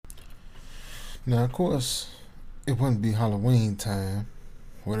Now, of course, it wouldn't be Halloween time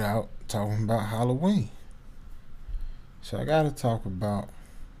without talking about Halloween. So I got to talk about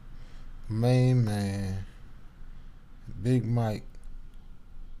main man, Big Mike,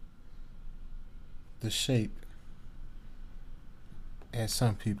 the Shape, as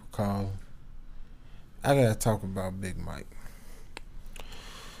some people call him. I got to talk about Big Mike.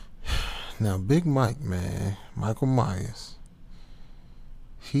 Now, Big Mike, man, Michael Myers,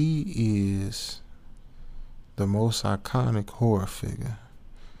 he is the most iconic horror figure.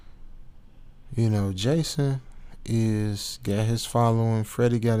 You know, Jason is got his following,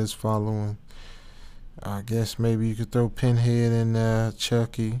 Freddy got his following. I guess maybe you could throw Pinhead in there,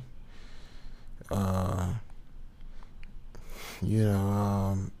 Chucky. Uh, you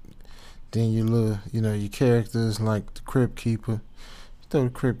know, then you look, your characters like the Crypt Keeper. Throw the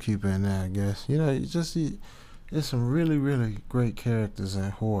Crypt Keeper in there, I guess. There's some really, really great characters in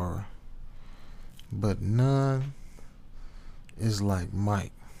horror, but none is like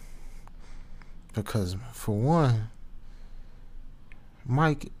Mike. Because for one,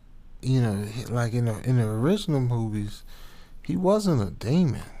 Mike, like in the original movies, he wasn't a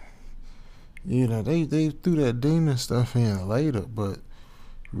demon. They threw that demon stuff in later, but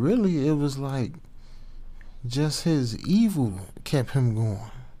really it was like just his evil kept him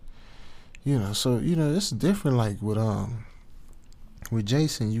going. So it's different. Like with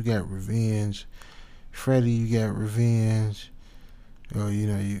Jason, you got revenge. Freddy, you got revenge.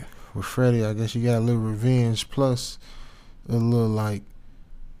 You with Freddy, I guess you got a little revenge plus a little like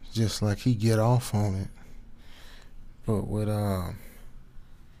just like he get off on it. But with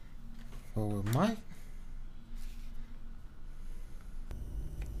Mike,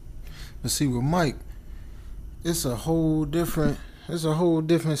 with Mike, it's a whole different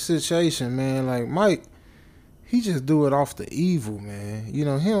situation, man. Like Mike, he just do it off the evil, man. He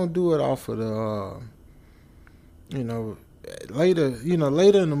don't do it off of the you know later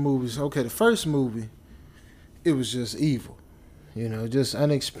in the movies. Okay, the first movie, it was just evil. Just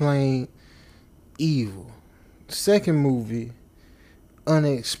unexplained evil. Second movie,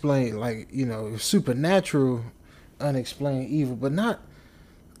 unexplained, like, supernatural unexplained evil, but not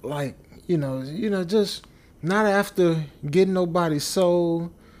like, just not after getting nobody's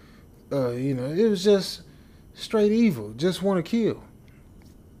soul. It was just straight evil, just want to kill.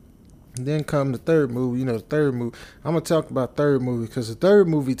 And then come the third movie. The third movie. I'm gonna talk about third movie because the third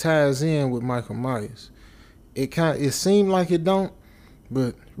movie ties in with Michael Myers. It seemed like it don't,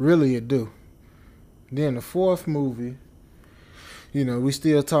 but really it do. Then the fourth movie, we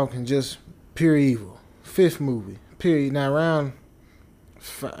still talking just pure evil. Fifth movie, period. Now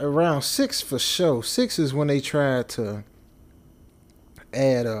around six for sure. Six is when they tried to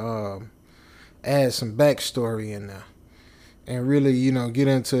add some backstory in there, and really, get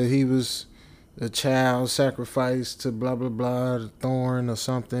into he was a child sacrificed to blah blah blah, the thorn or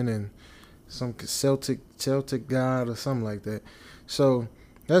something, and some Celtic god or something like that. So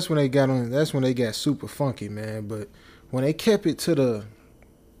that's when they got on. That's when they got super funky, man. But when they kept it to the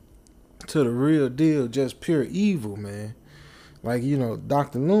real deal, just pure evil, man. Like,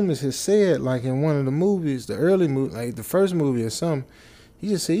 Dr. Loomis has said, like in one of the movies, the early movie, like the first movie or something, he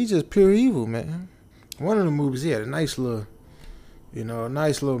just said he's just pure evil, man. One of the movies, he had a nice little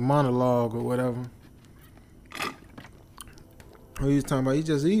monologue or whatever. He was talking about he's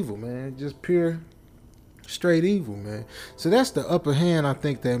just evil, man. Just pure, straight evil, man. So that's the upper hand I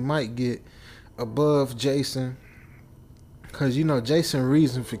think that might get above Jason. Because, Jason's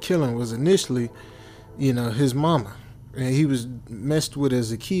reason for killing was initially, his mama. And he was messed with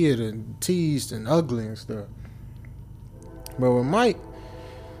as a kid and teased and ugly and stuff. But with Mike,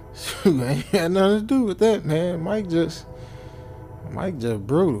 ain't had nothing to do with that, man. Mike just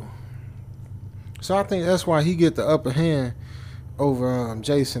brutal. So I think that's why he get the upper hand over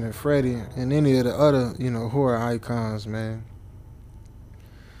Jason and Freddy and any of the other, horror icons, man.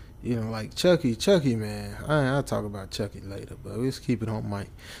 Like Chucky, man. I'll talk about Chucky later, but let's keep it on Mike.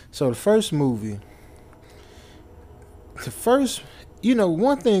 So the first movie,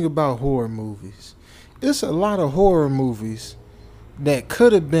 one thing about horror movies, it's a lot of horror movies that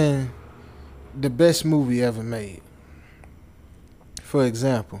could have been the best movie ever made. For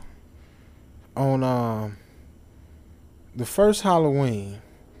example, on the first Halloween,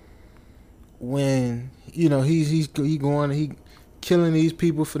 when he killing these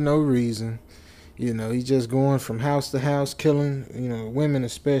people for no reason. He's just going from house to house, killing, women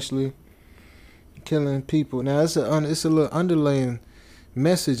especially, killing people. Now it's a little underlying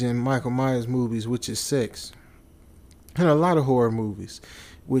message in Michael Myers movies, which is sex, and a lot of horror movies,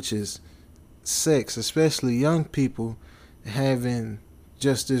 which is sex, especially young people having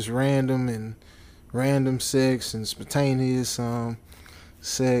just this random sex and spontaneous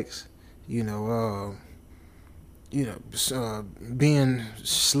sex, you know, being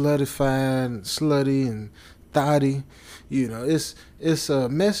slutty and thotty. You know, it's a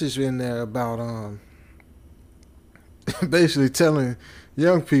message in there about basically telling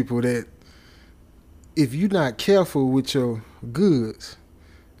young people that if you're not careful with your goods,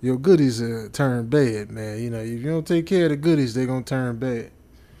 your goodies turn bad, man. You know, if you don't take care of the goodies, they're gonna turn bad.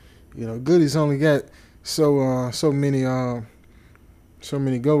 You know, goodies only got so many go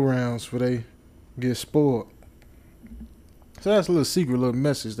rounds where they get spoiled. So that's a little secret, little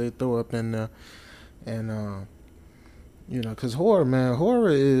message they throw up in there, and you know, cause horror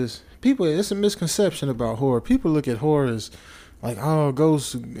is people. It's a misconception about horror. People look at horror as like, oh,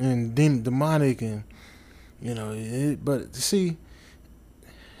 ghosts and demonic, and you know, but see,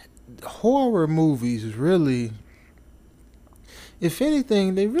 horror movies really, if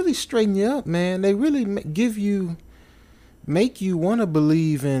anything, they really straighten you up, man. They really make you want to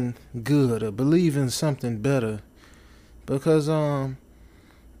believe in good or believe in something better, because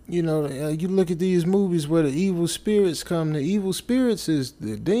you know, you look at these movies where the evil spirits come. The evil spirits is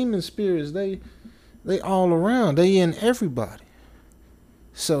the demon spirits. They all around. They in everybody.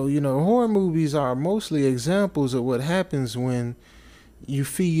 So, you know, horror movies are mostly examples of what happens when you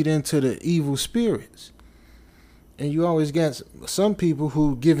feed into the evil spirits. And you always got some people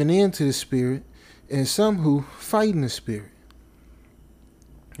who giving in to the spirit and some who fighting the spirit.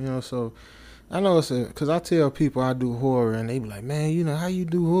 You know, so I know it's because I tell people I do horror and they be like, man, you know, how you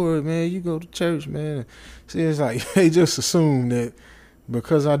do horror, man? You go to church, man. See, it's like they just assume that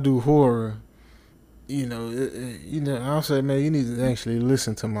because I do horror, you know, I'll say, man, you need to actually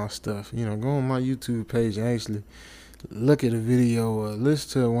listen to my stuff. You know, go on my YouTube page and actually look at a video or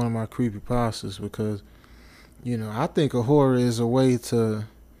listen to one of my creepypastas, because, you know, I think a horror is a way to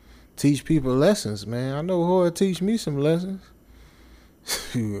teach people lessons, man. I know horror teach me some lessons.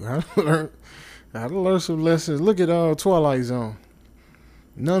 I learned some lessons. Look at Twilight Zone.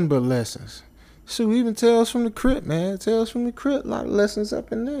 None but lessons. Shoot, even Tales from the Crypt, man. Tales from the Crypt, a lot of lessons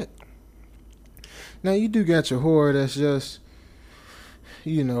up in that. Now, you do got your horror that's just,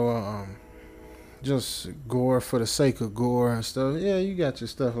 you know, just gore for the sake of gore and stuff. Yeah, you got your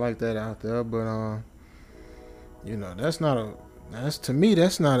stuff like that out there, but, you know, to me,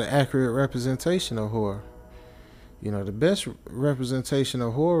 that's not an accurate representation of horror. You know, the best representation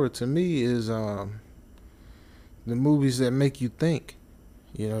of horror to me is the movies that make you think.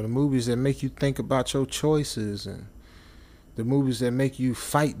 You know, the movies that make you think about your choices, and the movies that make you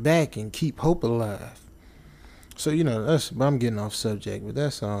fight back and keep hope alive. So, you know, I'm getting off subject, but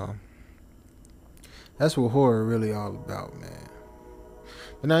that's what horror really all about, man.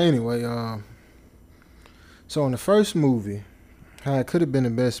 But now anyway, so in the first movie, how it could have been the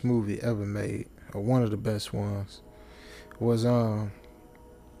best movie ever made, or one of the best ones, was you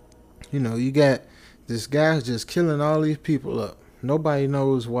know, you got this guy just killing all these people up. Nobody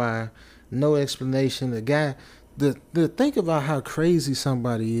knows why, no explanation. The think about how crazy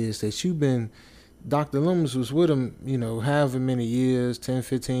somebody is that you've been. Dr. Loomis was with him, you know, however many years, 10,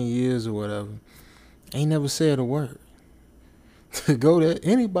 15 years or whatever. Ain't never said a word. To go that,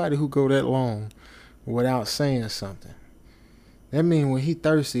 anybody who go that long without saying something, that mean when he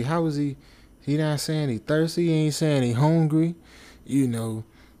thirsty, how is he? He not saying he thirsty. He ain't saying he hungry. You know,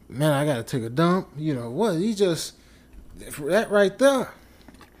 man, I gotta take a dump. You know what? He just that right there.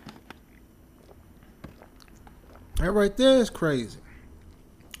 That right there is crazy.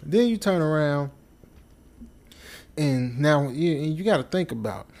 Then you turn around, and now you got to think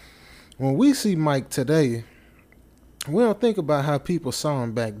about when we see Mike today. We don't think about how people saw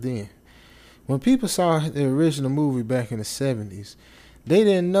him back then. When people saw the original movie back in the 70s, they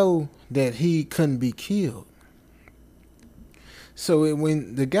didn't know that he couldn't be killed. So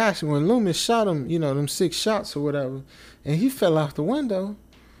when Loomis shot him, you know, them 6 shots or whatever, and he fell out the window,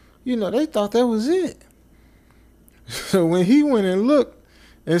 you know, they thought that was it. So when he went and looked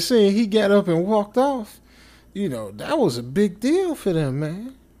and seen he got up and walked off, you know, that was a big deal for them,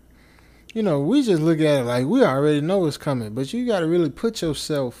 man. You know, we just look at it like we already know it's coming, but you got to really put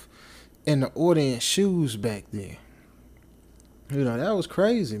yourself in the audience shoes back then. You know, that was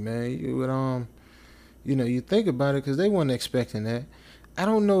crazy, man. You would, you know, you think about it because they weren't expecting that. I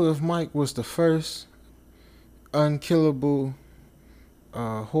don't know if Mike was the first unkillable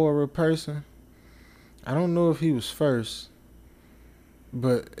horror person. I don't know if he was first,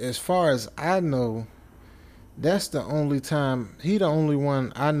 but as far as I know, that's the only time, he the only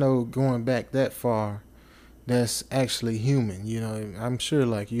one I know going back that far that's actually human. You know, I'm sure,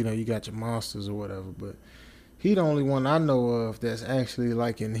 like, you know, you got your monsters or whatever, but he the only one I know of that's actually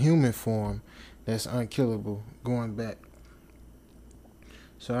like in human form, that's unkillable going back.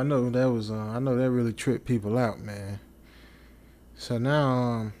 So I know that was I know that really tripped people out, man. So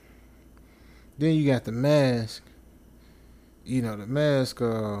now then you got the mask. You know the mask.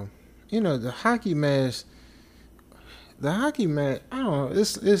 You know the hockey mask. The hockey mask. I don't know.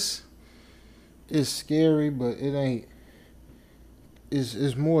 It's scary, but it ain't.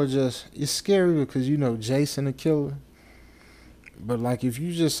 It's more just it's scary because you know Jason the killer. But like if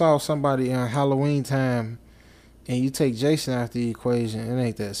you just saw somebody on Halloween time and you take Jason out the equation, it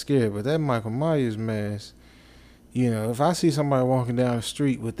ain't that scary. But that Michael Myers mask, you know, if I see somebody walking down the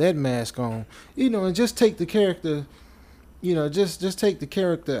street with that mask on, you know, and just take the character, you know, just take the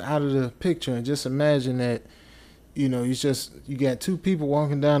character out of the picture and just imagine that, you know, you got two people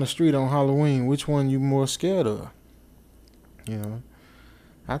walking down the street on Halloween. Which one you more scared of? You know,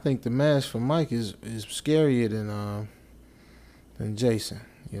 I think the mask for Mike is scarier than Jason.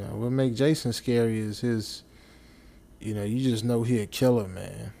 You know, what make Jason scary is his, you know, you just know he a killer,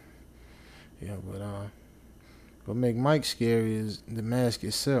 man. You know, but what make Mike scary is the mask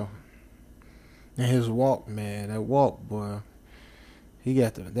itself. And his walk, man. That walk, boy. He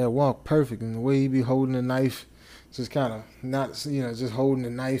got that walk perfect. And the way he be holding the knife, just kind of not, you know, just holding the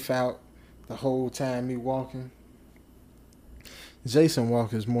knife out the whole time he walking. Jason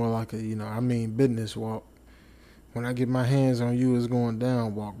walk is more like a, you know, I mean business walk. When I get my hands on you, it's going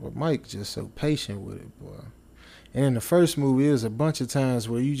down walk. But Mike just so patient with it, boy. And in the first movie, there's a bunch of times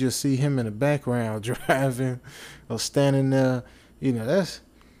where you just see him in the background driving or standing there. You know, that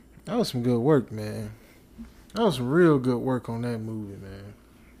was some good work, man. That was some real good work on that movie, man.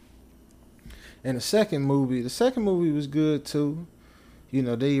 And the second movie was good too. You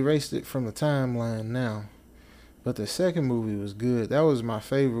know, they erased it from the timeline now. But the second movie was good. That was my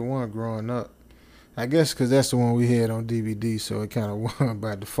favorite one growing up. I guess because that's the one we had on DVD, so it kind of won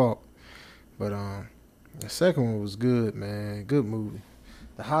by default. But the second one was good, man. Good movie.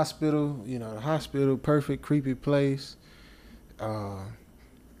 The hospital, you know, perfect, creepy place.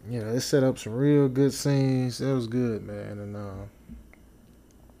 You know, it set up some real good scenes. It was good, man. And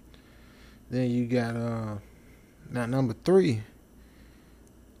then you got now number 3.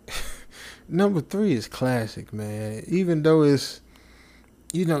 Number 3 is classic, man. Even though it's,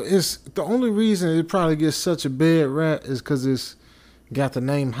 you know, it's the only reason it probably gets such a bad rap is because it's got the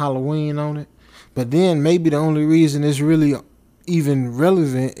name Halloween on it. But then maybe the only reason it's really even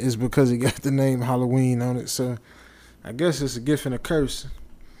relevant is because it got the name Halloween on it. So I guess it's a gift and a curse.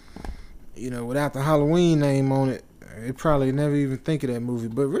 You know, without the Halloween name on it, it probably never even think of that movie.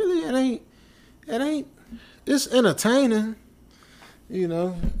 But really, it ain't. It's entertaining. You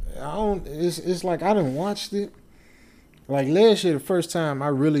know, It's like I done watched it. Like last year, the first time I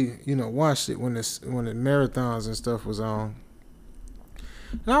really, you know, watched it when the marathons and stuff was on,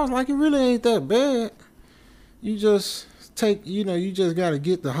 and I was like, it really ain't that bad. You just you just got to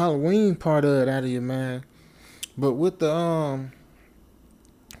get the Halloween part of it out of your mind. But with the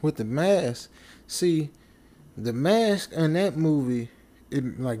mask, see, the mask in that movie,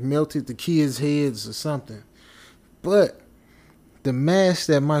 it like melted the kids' heads or something. But the mask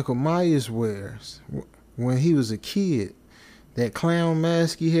that Michael Myers wears when he was a kid, that clown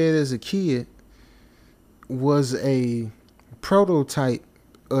mask he had as a kid, was a prototype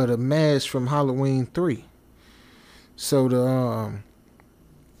of the mask from Halloween 3. So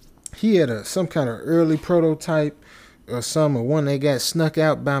he had some kind of early prototype or one that got snuck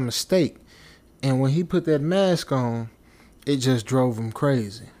out by mistake. And when he put that mask on, it just drove him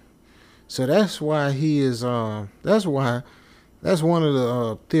crazy. So that's why he is that's one of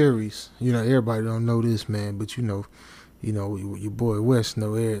the theories. You know, everybody don't know this, man, but you know, your boy West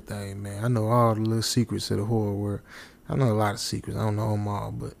know everything, man. I know all the little secrets of the horror world. I know a lot of secrets. I don't know them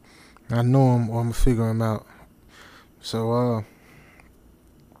all, but I know them, or I'm gonna figure them out. So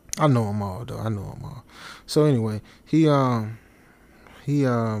I know them all, though. I know them all. So anyway, that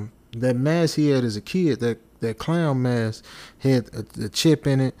mask he had as a kid, that clown mask, had a chip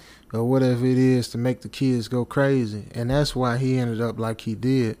in it or whatever it is to make the kids go crazy, and that's why he ended up like he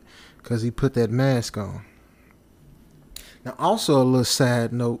did, because he put that mask on. Now, also a little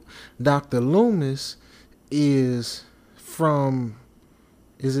side note, Dr. Loomis is from,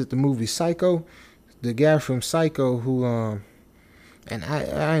 is it the movie Psycho? The guy from Psycho who, and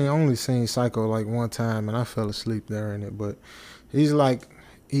I ain't only seen Psycho like one time, and I fell asleep during it, but he's like,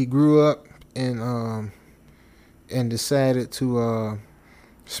 he grew up and decided to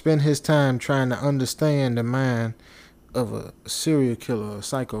spend his time trying to understand the mind of a serial killer, a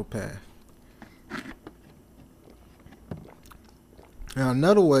psychopath. Now,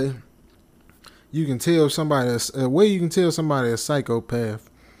 another way you can tell somebody a way you can tell somebody a psychopath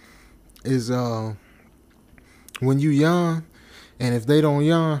is when you young, and if they don't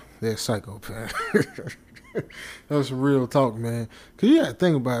yawn, they're a psychopath. That's real talk, man. Cause you gotta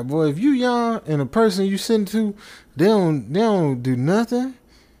think about it, boy. If you yawn and the person you sitting to, they don't do nothing.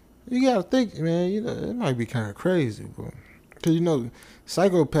 You gotta think, man. You know, it might be kind of crazy, but cause you know,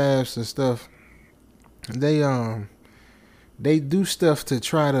 psychopaths and stuff, they do stuff to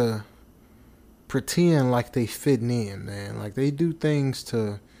try to pretend like they fitting in, man. Like they do things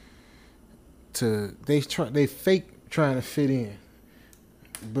they fake trying to fit in.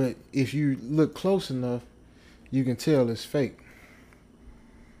 But if you look close enough, you can tell it's fake.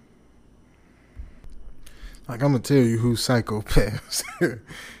 Like I'm gonna tell you who's psychopaths.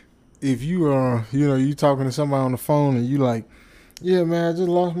 If you are, you talking to somebody on the phone and you like, yeah, man, I just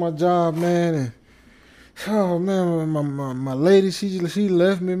lost my job, man, and oh man, my lady, she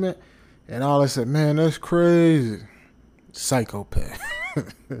left me, man, and all I said, man, that's crazy. Psychopath.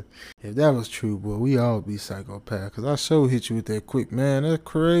 If that was true, boy, we all be psychopaths. Cause I sure hit you with that quick, man. That's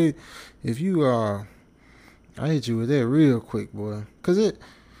crazy. If you I hit you with that real quick, boy. Cause it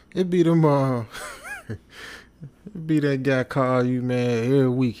be them it be that guy call you, man. Every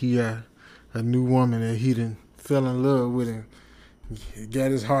week he got a new woman that he done fell in love with and he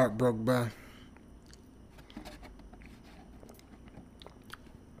got his heart broke by.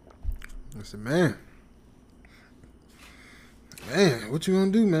 I said, man, what you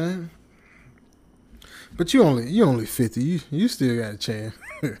gonna do, man? But you only 50. You still got a chance.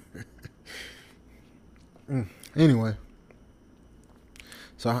 Anyway,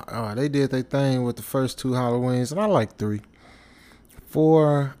 so they did their thing with the first 2 Halloweens, and I like 3,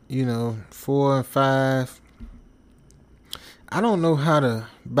 4. 4 and 5. I don't know how to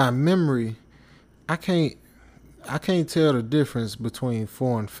by memory. I can't tell the difference between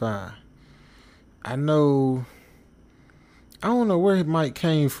 4 and 5. I don't know where Mike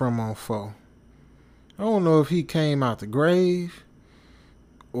came from on 4. I don't know if he came out the grave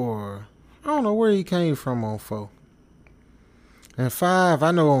or I don't know where he came from on 4. And 5,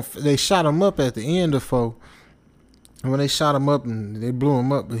 I know they shot him up at the end of 4. And when they shot him up and they blew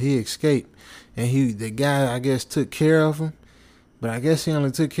him up, but he escaped. And the guy, I guess, took care of him. But I guess he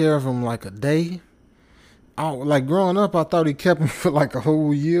only took care of him like a day. Like growing up, I thought he kept him for like a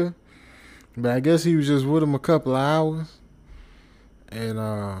whole year. But I guess he was just with him a couple of hours.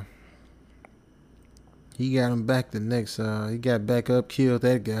 And he got him back the next, he got back up, killed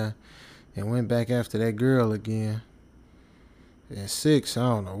that guy, and went back after that girl again. And 6, I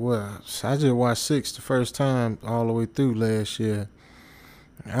don't know what. I just watched 6 the first time all the way through last year.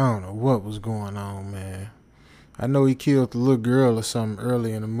 I don't know what was going on, man. I know he killed the little girl or something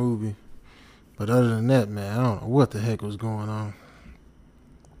early in the movie. But other than that, man, I don't know what the heck was going on.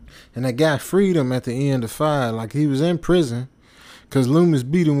 And that guy freed him at the end of 5. Like he was in prison. Because Loomis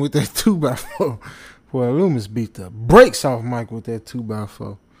beat him with that 2x4. Boy, Loomis beat the brakes off Mike with that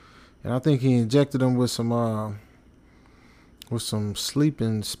 2x4. And I think he injected him with some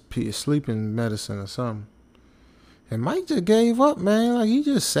sleeping medicine or something. And Mike just gave up, man. Like he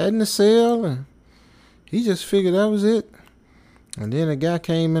just sat in the cell and he just figured that was it. And then a guy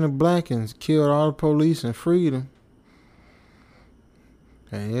came in a black and killed all the police and freed him.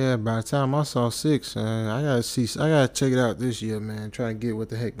 And yeah, by the time I saw 6, I gotta check it out this year, man. Try to get what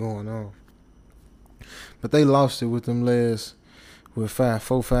the heck going on. But they lost it with them last, with 4,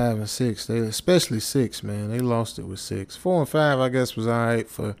 5, and 6. They especially 6, man. They lost it with 6. 4 and 5, I guess, was alright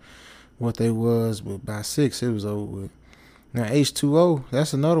for what they was, but by 6, it was over with. Now H2O,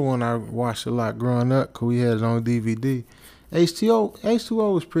 that's another one I watched a lot growing up because we had it on DVD.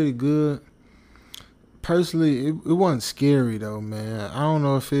 H2O was pretty good. Personally, it wasn't scary though, man. I don't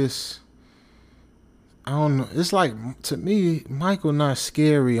know. It's like, to me, Michael not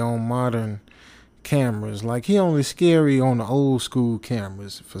scary on modern cameras. Like he only scary on the old school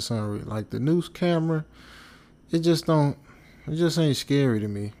cameras for some reason. Like the new camera, it just ain't scary to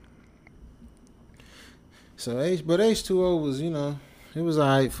me. So but H2O was, it was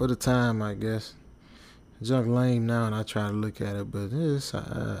alright for the time, I guess. Junk lame now, and I try to look at it, but it's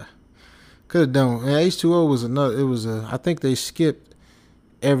could have done. And H2O was another. I think they skipped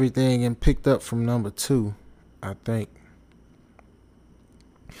everything and picked up from number 2. I think.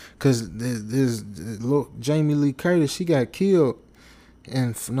 Cause there's Jamie Lee Curtis, she got killed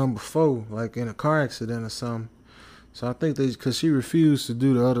in number 4, like in a car accident or something. So I think cause she refused to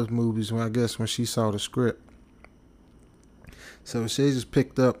do the other movies when she saw the script. So she just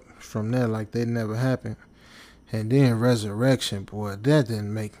picked up from there like they never happened. And then Resurrection, boy, that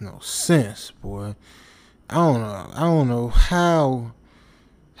didn't make no sense, boy. I don't know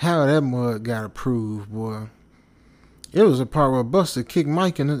how that mud got approved, boy. It was a part where Buster kicked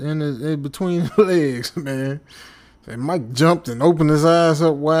Mike in between the legs, man. And Mike jumped and opened his eyes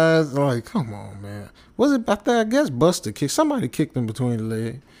up wide. Like, come on, man. Was it about that? I guess Buster kicked. Somebody kicked him between the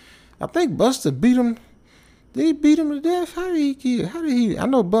legs. I think Buster beat him. Did he beat him to death? How did he kill? How did he? I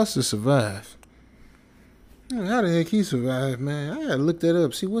know Buster survived. How the heck he survived, man? I gotta look that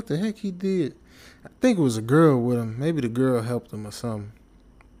up. See what the heck he did. I think it was a girl with him. Maybe the girl helped him or something.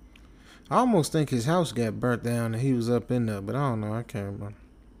 I almost think his house got burnt down and he was up in there, but I don't know. I can't remember.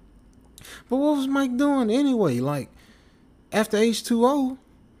 But what was Mike doing anyway? Like, after H2O?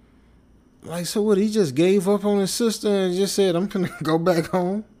 Like, so what? He just gave up on his sister and just said, I'm gonna go back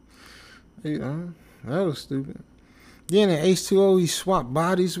home? You know, that was stupid. Then in H2O, he swapped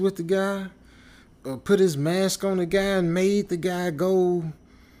bodies with the guy. Put his mask on the guy and made the guy go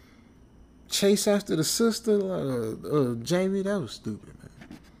chase after the sister. Jamie, that was stupid, man.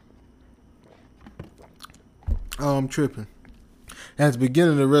 Oh, I'm tripping. At the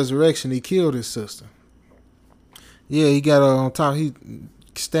beginning of the resurrection, he killed his sister. Yeah, he got her on top. He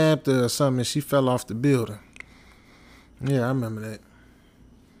stabbed her or something and she fell off the building. Yeah, I remember that.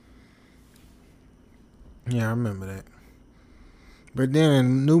 Yeah, I remember that. But then in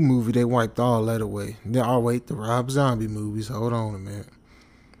the new movie, they wiped all that away. Wait, the Rob Zombie movies. Hold on a minute.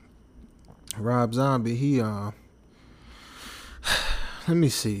 Rob Zombie, he, let me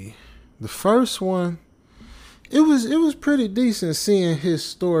see. The first one, it was pretty decent seeing his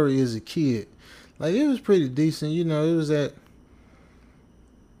story as a kid. Like, it was pretty decent. You know, it was that,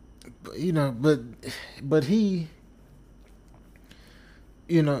 you know, but he,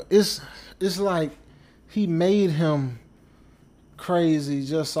 you know, it's like he made him crazy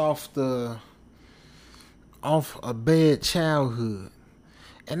just off a bad childhood,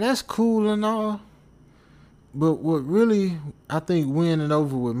 and that's cool and all, but what really I think winning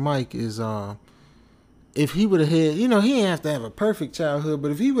over with Mike is if he would have had, you know, he didn't have to have a perfect childhood, but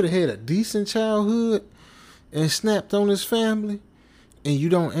if he would have had a decent childhood and snapped on his family and you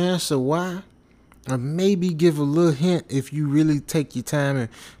don't answer why, or maybe give a little hint, if you really take your time and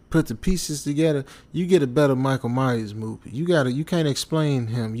put the pieces together, you get a better Michael Myers movie. You can't explain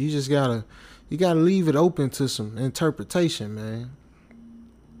him. You just gotta leave it open to some interpretation, man.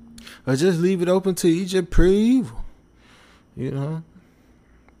 Or just leave it open to he's just pure evil, you know.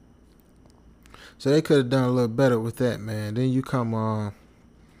 So they could have done a little better with that, man. Then you come on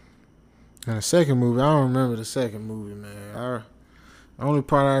in the second movie. I don't remember the second movie, man. The only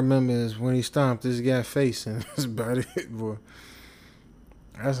part I remember is when he stomped this guy's face and his body. Boy.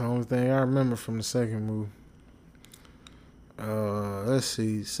 That's the only thing I remember from the second movie. Let's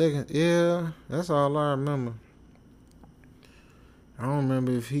see. That's all I remember. I don't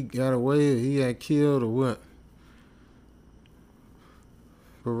remember if he got away or he got killed or what.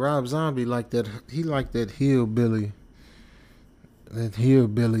 But Rob Zombie liked that. He liked that hillbilly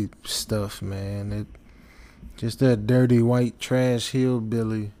stuff, man. Just that dirty white trash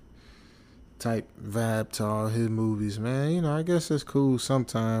hillbilly type vibe to all his movies, man. You know, I guess it's cool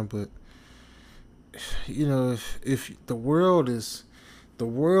sometimes, but you know, if the world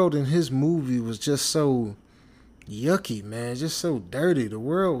in his movie was just so yucky, man, just so dirty. The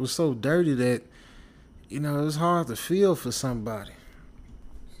world was so dirty that, you know, it was hard to feel for somebody.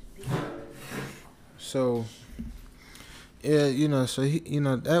 So yeah, you know, so he, you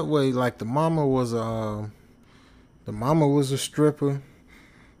know, that way, like the mama was a stripper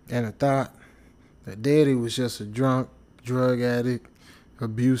and a thought. The daddy was just a drunk, drug addict,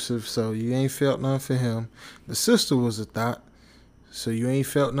 abusive, so you ain't felt nothing for him. The sister was a thought, so you ain't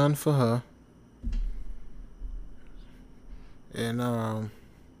felt nothing for her. And I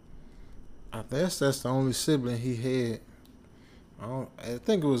guess that's the only sibling he had. I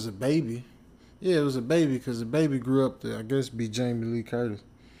think it was a baby. Yeah, it was a baby because the baby grew up to, I guess, be Jamie Lee Curtis.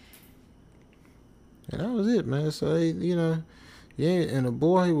 And that was it, man. So, you know, yeah, and the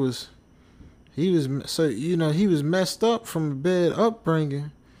boy he was messed up from a bad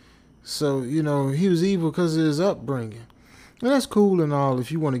upbringing. So, you know, he was evil because of his upbringing. And that's cool and all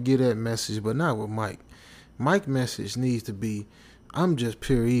if you want to get that message, but not with Mike. Mike's message needs to be, I'm just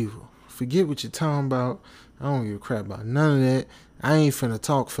pure evil. Forget what you're talking about. I don't give a crap about none of that. I ain't finna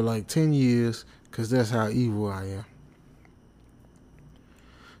talk for like 10 years because that's how evil I am.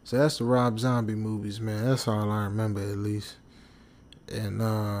 So that's the Rob Zombie movies, man. That's all I remember at least. And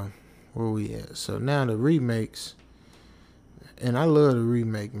where we at? So now the remakes. And I love the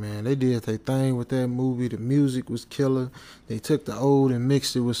remake, man. They did their thing with that movie. The music was killer. They took the old and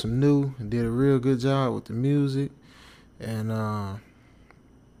mixed it with some new and did a real good job with the music. And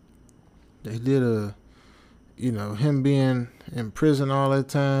they did him being in prison all that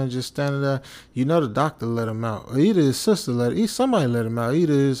time, just standing there. The doctor let him out. Or either his sister somebody let him out.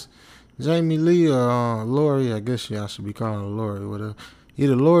 Either his Jamie Lee or Lori. I guess y'all should be calling her Lori. Whatever.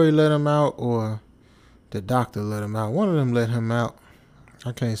 Either Lori let him out or the doctor let him out. One of them let him out.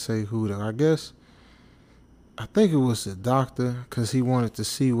 I can't say who though. I think it was the doctor because he wanted to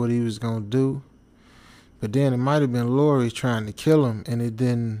see what he was going to do. But then it might have been Lori trying to kill him, and it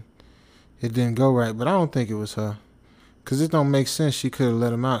didn't go right. But I don't think it was her because it don't make sense. She could have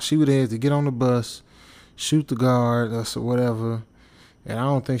let him out. She would have had to get on the bus, shoot the guard or whatever. And I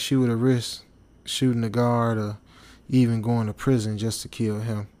don't think she would have risked shooting the guard or even going to prison just to kill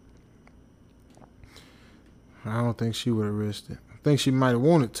him. I don't think she would have risked it. I think she might have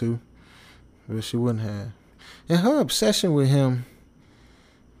wanted to, but she wouldn't have. And her obsession with him,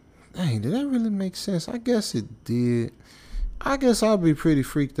 dang, did that really make sense? I guess it did. I guess I'd be pretty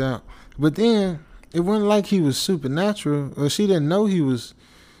freaked out. But then, it wasn't like he was supernatural, or she didn't know he was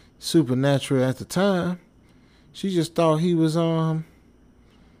supernatural at the time. She just thought he was,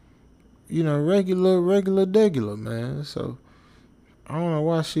 regular, man. So, I don't know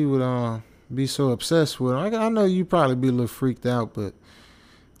why she would, be so obsessed with him. I know you probably be a little freaked out, but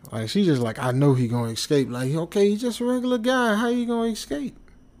like she just like, I know he gonna escape. Like, okay, he's just a regular guy. How you gonna escape?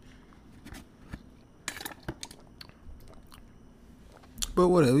 But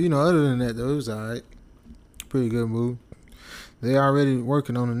whatever, other than that though, it was alright. Pretty good movie. They already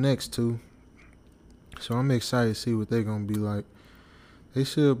working on the next two. So I'm excited to see what they're gonna be like. They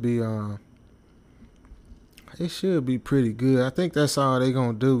should be pretty good. I think that's all they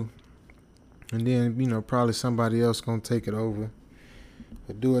gonna do. And then, probably somebody else gonna take it over.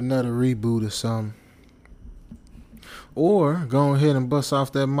 Or do another reboot or something. Or go ahead and bust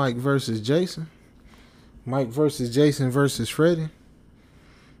off that Mike versus Jason. Mike versus Jason versus Freddy.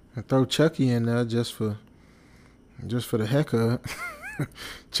 And throw Chucky in there just for the heck of it.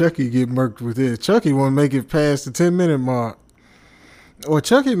 Chucky get murked with it. Chucky won't make it past the 10-minute mark. Or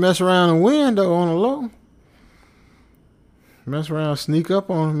Chucky mess around and win though on the low. Mess around, sneak up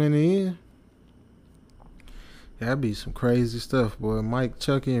on him in the end. That'd be some crazy stuff, boy. Mike,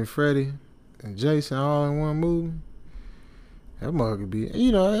 Chucky, and Freddy and Jason all in one movie. That mug could be,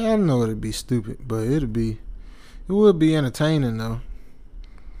 I know it'd be stupid, but it would be entertaining though.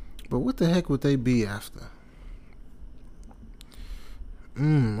 But what the heck would they be after?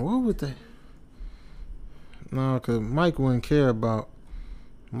 What would they? No, cause Mike wouldn't care about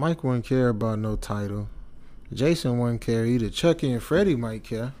no title. Jason wouldn't care either. Chucky and Freddy might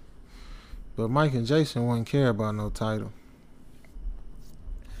care. But Mike and Jason wouldn't care about no title.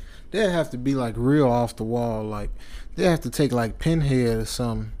 They'd have to be like real off the wall. Like they'd have to take like Pinhead or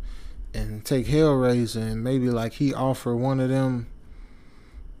something and take Hellraiser and maybe like he offer one of them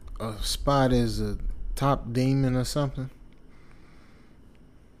a spot as a top demon or something.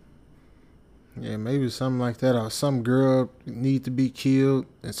 Yeah, maybe something like that. Or some girl need to be killed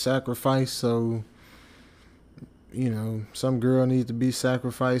and sacrificed, so some girl needs to be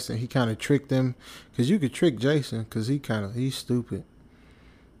sacrificed, and he kind of tricked them. Because you could trick Jason, because he's stupid.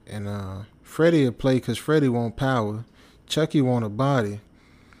 And Freddy will play because Freddy want power. Chucky want a body.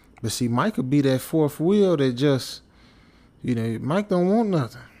 But see, Mike could be that fourth wheel that just, Mike don't want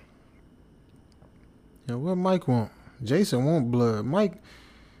nothing. What Mike want? Jason want blood. Mike,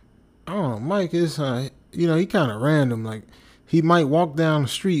 I don't know, Mike is, he kind of random. Like, he might walk down the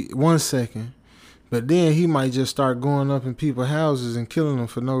street 1 second. But then he might just start going up in people's houses and killing them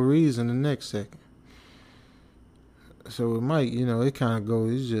for no reason the next second. So with Mike, it kind of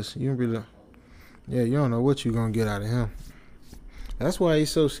goes, it's just, you don't know what you're going to get out of him. That's why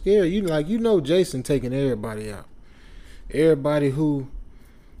he's so scared. Jason taking everybody out. Everybody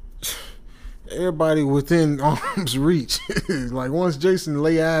within arm's reach. Like once Jason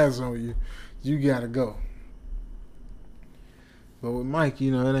lay eyes on you, you got to go. But with Mike,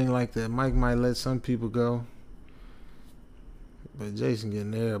 it ain't like that. Mike might let some people go. But Jason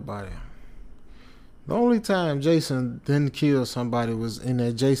getting everybody. The only time Jason didn't kill somebody was in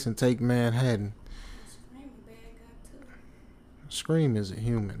that Jason Take Manhattan. Scream is a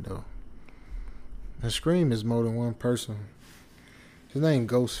human, though. And Scream is more than one person. His name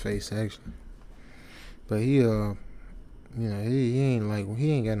Ghostface, actually. But he ain't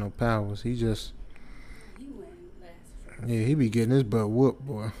got no powers. He just... Yeah, he be getting his butt whooped,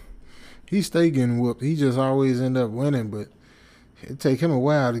 boy. He stay getting whooped. He just always end up winning, but it take him a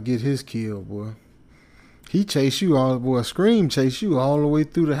while to get his kill, boy. He chase you all, boy. Scream chase you all the way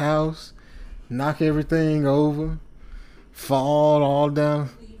through the house, knock everything over, fall all down.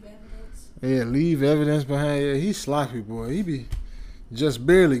 Leave evidence behind. Yeah, he's sloppy, boy. He be just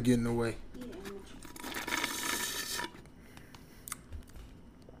barely getting away.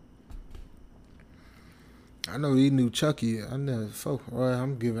 I know he knew Chucky. I never. Well,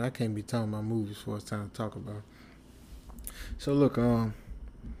 I can't be talking about movies before it's time to talk about it. So look, I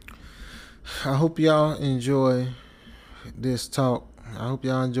hope y'all enjoy this talk. I hope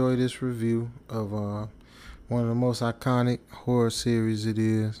y'all enjoy this review of one of the most iconic horror series it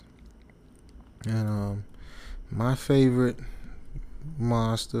is. And my favorite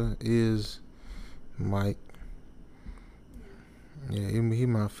monster is Mike. Yeah, he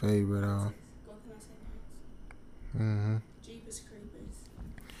my favorite. Jeepers Creepers.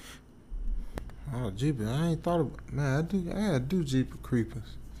 Oh, Jeepers! I ain't thought about. Man, I gotta do Jeepers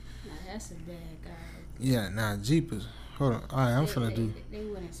Creepers. Now that's a bad guy. Yeah, nah, Jeepers. Hold on. All right, I'm finna do. They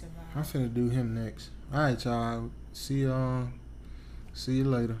wouldn't survive. I'm finna do him next. All right, y'all. See you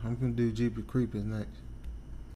later. I'm gonna do Jeepers Creepers next.